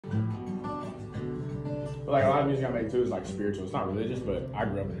like a lot of music I make too is like spiritual. It's not religious, but I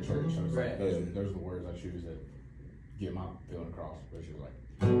grew up in the church, so it's like Right. those are the words I choose that get my feeling across. Which is like,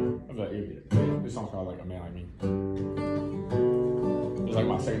 I feel like this song's called like A Man Like Me. It was like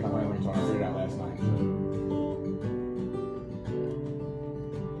my second time playing the song. I figured it out last night.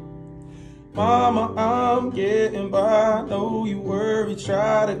 Mama, I'm getting by. Know you worry,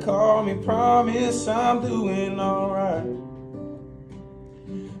 try to call me. Promise I'm doing alright.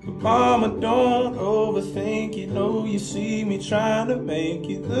 But mama, don't overthink. You know you see me trying to make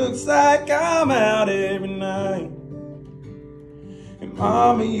it. Looks like I'm out every night. And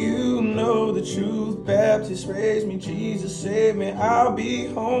mama, you know the truth. Baptist raised me, Jesus saved me. I'll be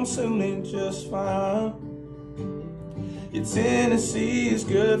home soon and just fine. Your Tennessee is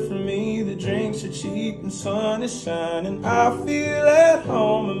good for me. The drinks are cheap and sun is shining. I feel at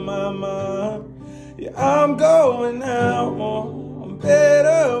home in my mind. Yeah, I'm going out more. I'm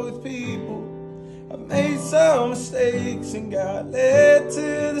better with people. I made some mistakes and got led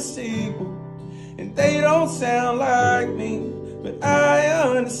to the steeple. And they don't sound like me, but I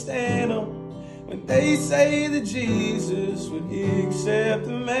understand them. When they say that Jesus would accept a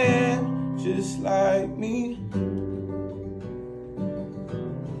man just like me.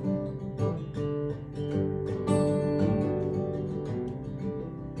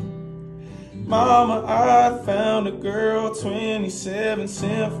 Mama, I found a girl, 27,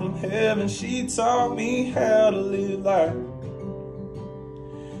 sent from heaven. She taught me how to live life.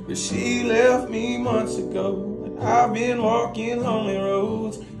 But she left me months ago, and I've been walking lonely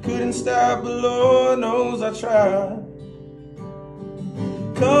roads. Couldn't stop, but Lord knows I tried.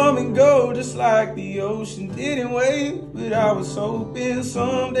 Come and go just like the ocean, didn't wait, but I was hoping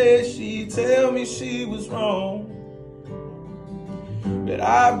someday she'd tell me she was wrong. But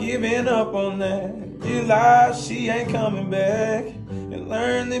I've given up on that, realized she ain't coming back, and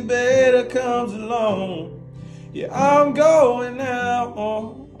learned that better comes along. Yeah, I'm going out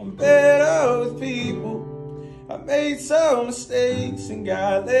more, I'm better with people. I made some mistakes and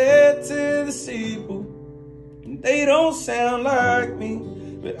got led to the steeple. And they don't sound like me,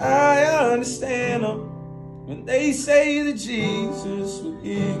 but I understand them. When they say that Jesus would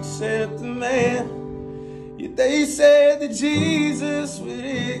accept a man. Yeah, they said that Jesus would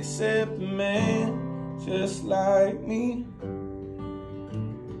accept a man just like me.